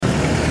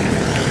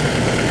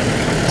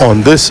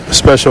On this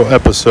special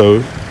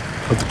episode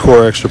of the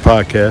Core Extra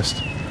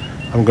Podcast,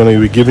 I'm going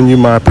to be giving you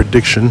my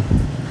prediction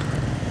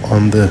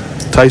on the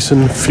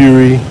Tyson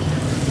Fury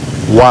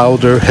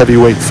Wilder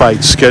heavyweight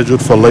fight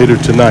scheduled for later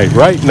tonight.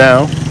 Right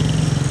now,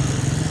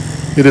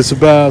 it is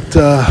about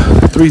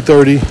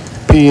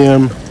 3:30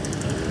 p.m.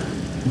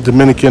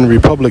 Dominican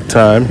Republic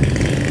time,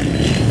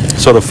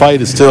 so the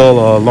fight is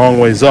still a long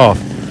ways off.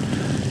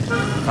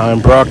 I'm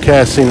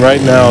broadcasting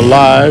right now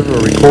live, or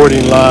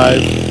recording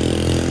live,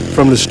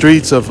 from the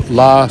streets of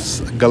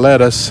Las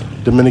Galeras,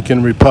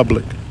 Dominican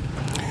Republic.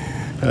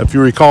 If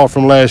you recall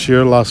from last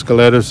year, Las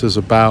Galeras is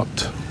about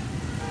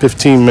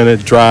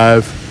 15-minute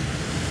drive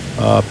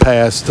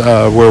past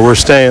where we're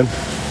staying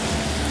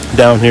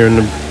down here in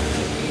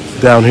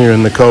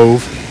the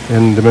Cove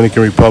in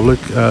Dominican Republic.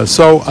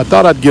 So I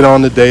thought I'd get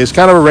on today. It's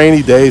kind of a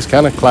rainy day. It's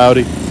kind of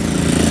cloudy.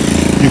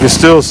 You can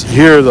still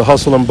hear the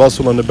hustle and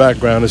bustle in the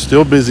background. It's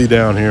still busy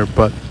down here,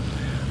 but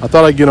I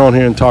thought I'd get on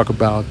here and talk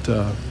about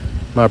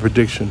my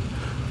prediction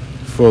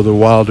for the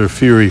Wilder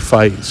Fury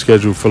fight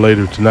scheduled for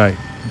later tonight.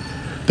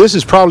 This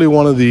is probably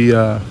one of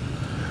the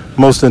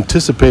most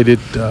anticipated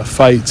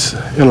fights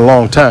in a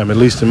long time, at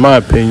least in my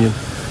opinion.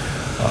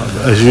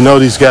 As you know,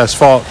 these guys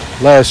fought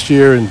last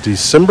year in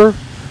December,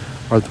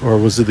 or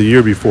was it the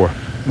year before?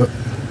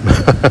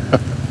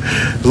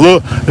 It's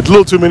a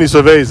little too many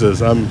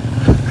cervezas. I'm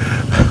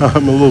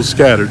a little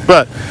scattered,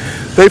 but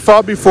they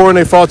fought before and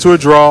they fought to a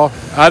draw.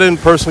 I didn't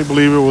personally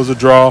believe it was a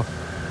draw,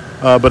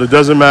 but it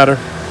doesn't matter.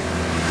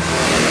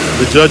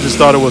 The judges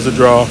thought it was a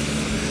draw.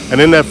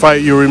 And in that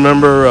fight, you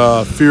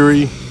remember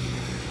Fury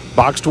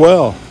boxed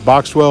well,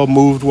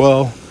 moved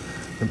well.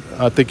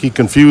 I think he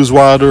confused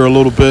Wilder a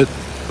little bit,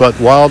 but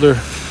Wilder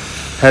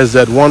has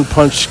that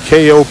one-punch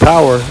KO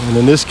power. And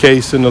in this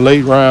case, in the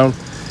late round,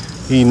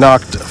 he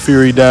knocked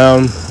Fury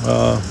down.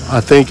 I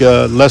think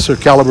a lesser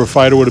caliber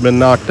fighter would have been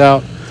knocked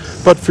out.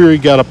 But Fury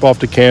got up off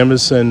the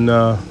canvas and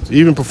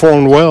even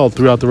performed well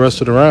throughout the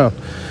rest of the round.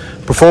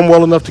 Performed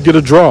well enough to get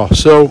a draw.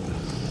 So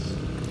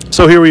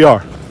here we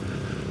are,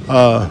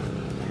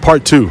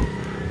 part two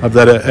of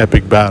that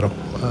epic battle.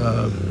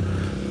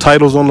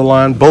 Titles on the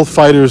line, both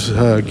fighters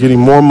getting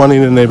more money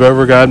than they've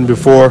ever gotten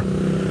before.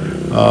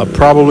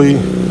 Probably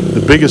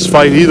the biggest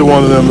fight either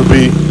one of them would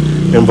be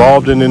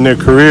involved in their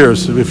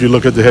careers if you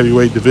look at the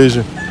heavyweight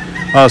division.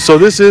 So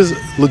this is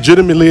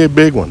legitimately a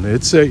big one.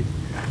 It's a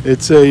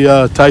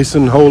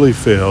Tyson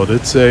Holyfield.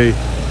 It's a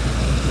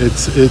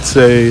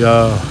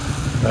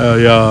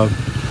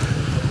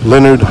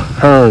Leonard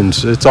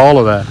Hearns. It's all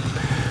of that.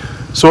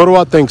 So what do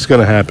I think is going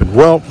to happen?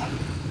 Well,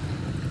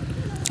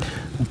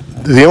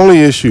 the only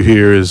issue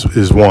here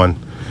is one,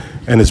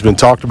 and it's been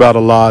talked about a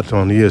lot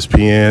on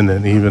ESPN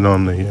and even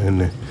on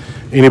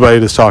anybody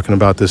that's talking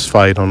about this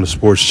fight on the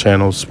sports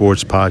channels,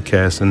 sports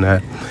podcasts, and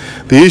that.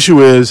 The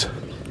issue is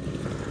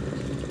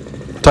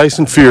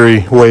Tyson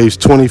Fury weighs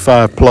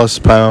 25 plus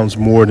pounds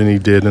more than he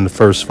did in the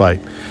first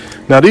fight.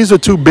 Now, these are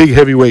two big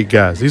heavyweight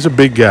guys. These are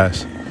big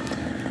guys.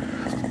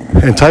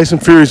 And Tyson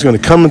Fury is going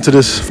to come into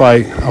this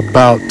fight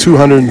about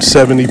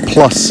 270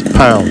 plus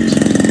pounds.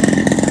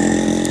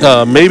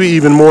 Maybe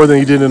even more than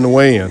he did in the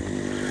weigh-in.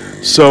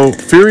 So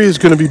Fury is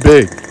going to be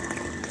big.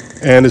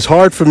 And it's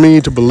hard for me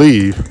to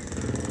believe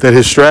that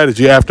his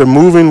strategy, after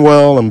moving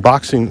well and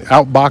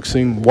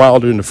outboxing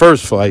Wilder in the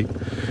first fight,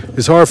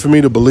 it's hard for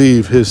me to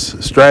believe his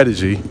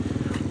strategy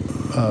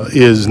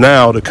is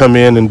now to come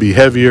in and be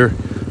heavier,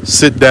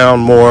 sit down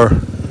more,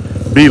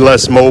 be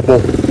less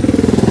mobile,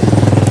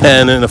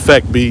 and in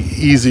effect be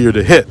easier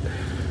to hit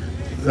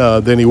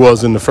than he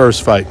was in the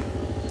first fight.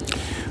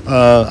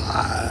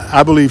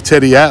 I believe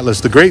Teddy Atlas,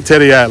 the great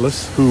Teddy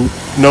Atlas, who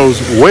knows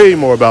way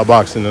more about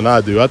boxing than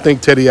I do, I think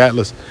Teddy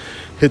Atlas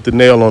hit the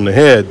nail on the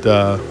head.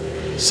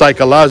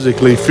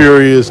 Psychologically,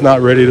 Fury is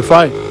not ready to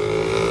fight.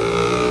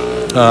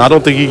 I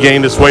don't think he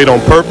gained his weight on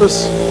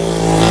purpose.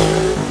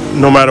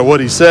 No matter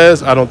what he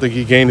says, I don't think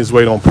he gained his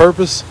weight on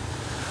purpose.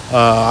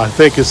 I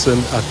think it's a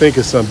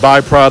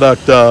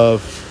byproduct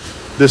of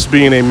this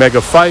being a mega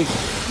fight,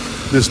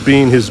 this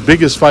being his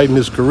biggest fight in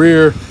his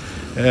career.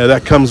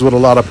 That comes with a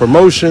lot of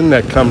promotion.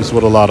 That comes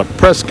with a lot of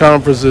press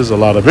conferences, a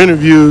lot of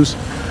interviews,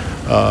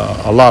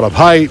 a lot of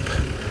hype,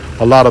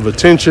 a lot of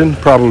attention,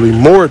 probably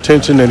more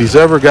attention than he's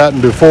ever gotten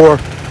before.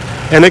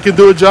 And it can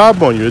do a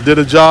job on you. It did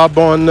a job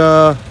on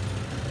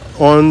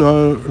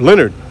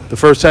Leonard the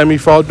first time he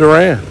fought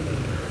Duran.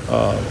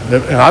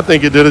 And I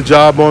think it did a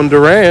job on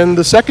Duran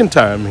the second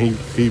time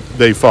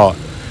they fought.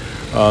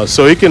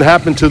 So it can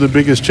happen to the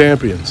biggest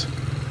champions,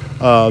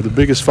 the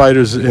biggest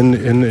fighters in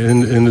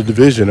the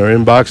division or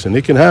in boxing.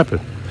 It can happen.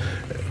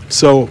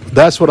 So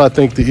that's what I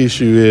think the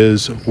issue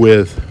is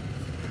with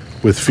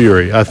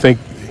Fury. I think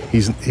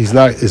he's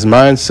not, his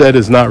mindset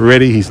is not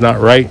ready. He's not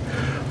right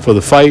for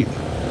the fight.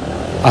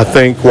 I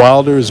think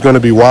Wilder is going to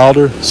be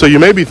Wilder. So you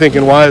may be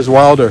thinking, why is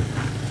Wilder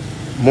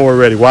more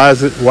ready? Why is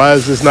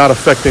this not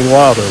affecting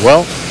Wilder?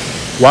 Well,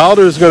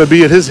 Wilder is going to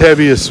be at his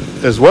heaviest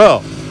as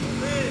well.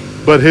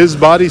 But his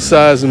body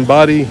size and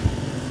body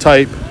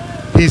type,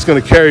 he's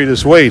going to carry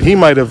this weight. He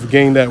might have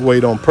gained that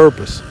weight on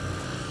purpose.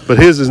 but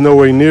his is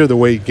nowhere near the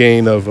weight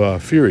gain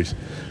of Fury's.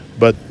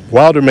 But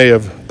Wilder may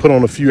have put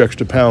on a few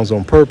extra pounds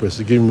on purpose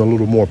to give him a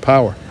little more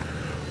power,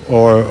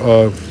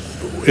 or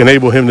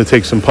enable him to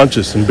take some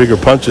punches, some bigger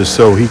punches,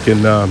 so he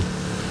can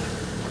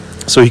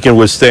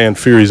withstand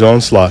Fury's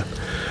onslaught.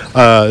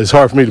 It's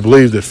hard for me to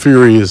believe that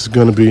Fury is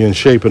going to be in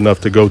shape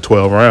enough to go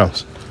 12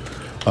 rounds.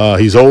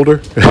 He's older.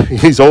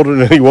 He's older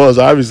than he was,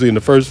 obviously, in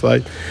the first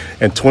fight.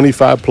 And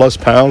 25-plus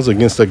pounds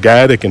against a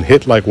guy that can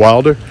hit like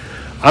Wilder,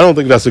 I don't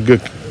think that's a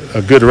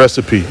good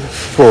recipe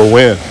for a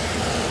win.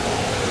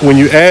 When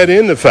you add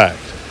in the fact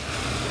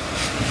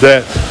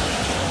that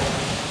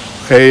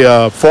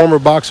a former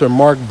boxer,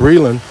 Mark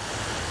Breland,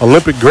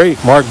 Olympic great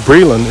Mark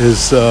Breland,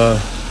 is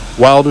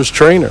Wilder's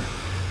trainer.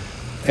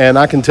 And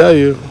I can tell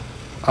you,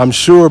 I'm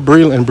sure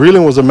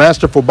Breland was a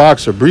masterful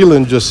boxer.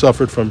 Breland just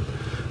suffered from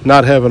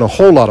not having a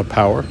whole lot of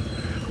power,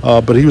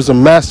 but he was a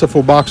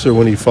masterful boxer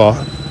when he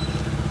fought.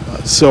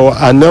 So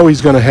I know he's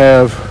going to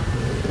have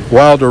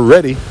Wilder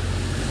ready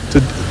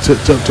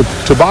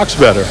to box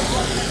better.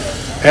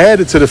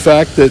 Added to the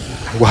fact that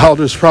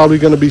Wilder's probably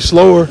going to be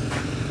slower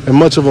and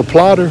much more of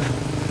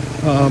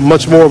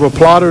a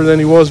plotter than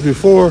he was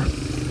before.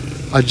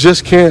 I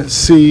just can't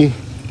see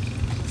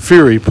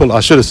Fury I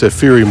should have said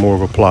Fury more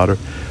of a plotter.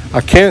 I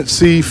can't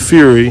see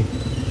Fury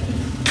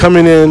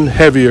coming in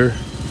heavier,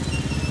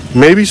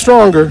 maybe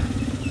stronger,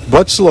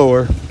 but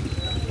slower,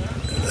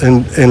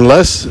 and in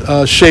less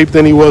shape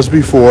than he was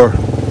before.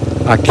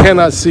 I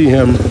cannot see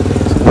him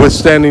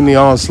withstanding the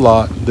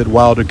onslaught that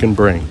Wilder can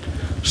bring.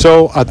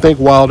 So I think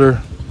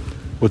Wilder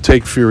will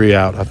take Fury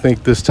out. I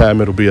think this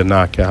time it'll be a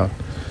knockout.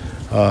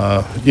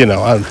 I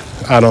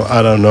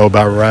don't know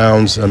about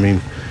rounds. I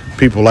mean,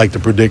 people like to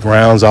predict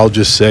rounds. I'll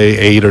just say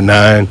 8 or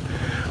 9.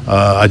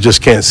 I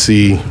just can't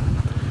see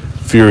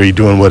Fury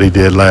doing what he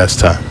did last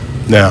time.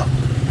 Now,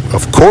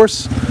 of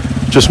course,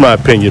 just my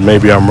opinion.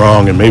 Maybe I'm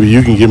wrong, and maybe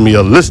you can give me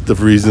a list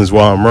of reasons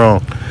why I'm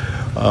wrong.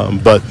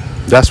 But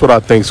that's what I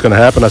think is going to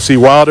happen. I see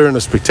Wilder in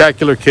a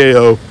spectacular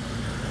KO.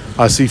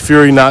 I see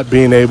Fury not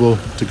being able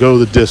to go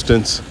the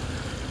distance,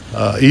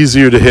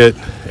 easier to hit,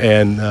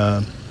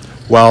 and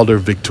Wilder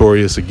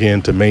victorious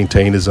again to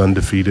maintain his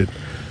undefeated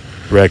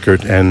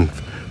record. And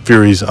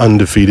Fury's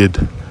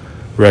undefeated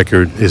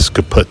record is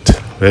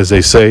kaput. As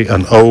they say,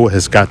 an O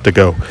has got to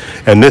go.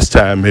 And this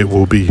time it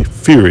will be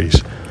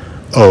Fury's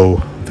O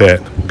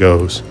that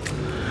goes.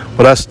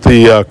 Well, that's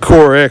the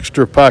Core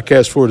Extra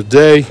podcast for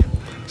today.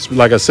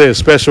 Like I said, a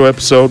special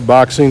episode,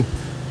 boxing.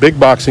 Big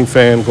boxing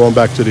fan, going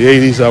back to the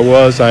 80s.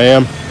 I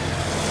am.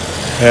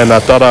 And I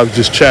thought I would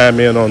just chime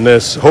in on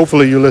this.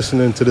 Hopefully you're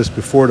listening to this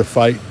before the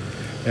fight,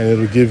 and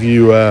it'll give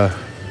you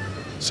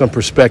some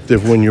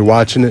perspective when you're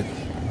watching it.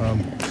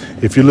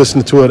 If you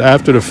listen to it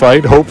after the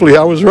fight, hopefully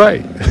I was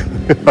right.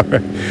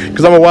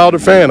 Because I'm a Wilder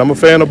fan. I'm a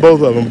fan of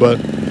both of them, but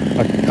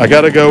I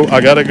gotta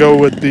go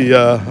with the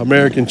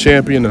American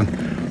champion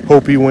and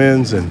hope he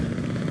wins and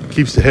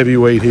keeps the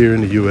heavyweight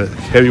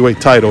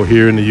title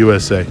here in the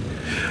USA.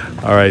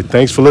 All right,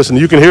 thanks for listening.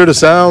 You can hear the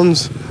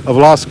sounds of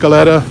La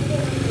Escaleta,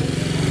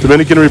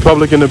 Dominican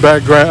Republic in the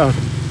background,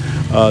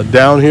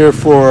 down here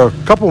for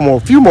a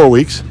few more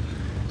weeks,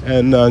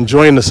 and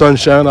enjoying the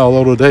sunshine,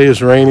 although today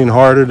is raining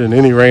harder than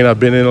any rain I've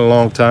been in a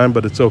long time,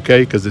 but it's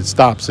okay because it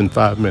stops in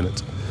 5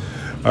 minutes.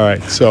 All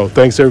right, so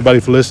thanks everybody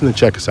for listening.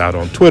 Check us out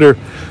on Twitter.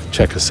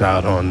 Check us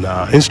out on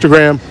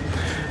Instagram.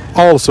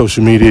 All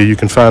social media, you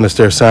can find us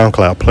there,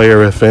 SoundCloud, Player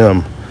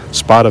FM,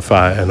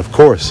 Spotify, and of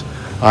course,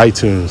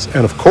 iTunes,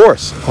 and of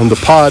course, on the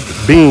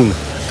Podbean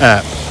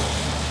app.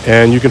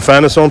 And you can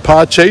find us on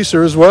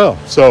Podchaser as well.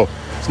 So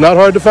it's not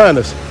hard to find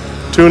us.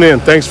 Tune in.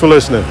 Thanks for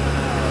listening.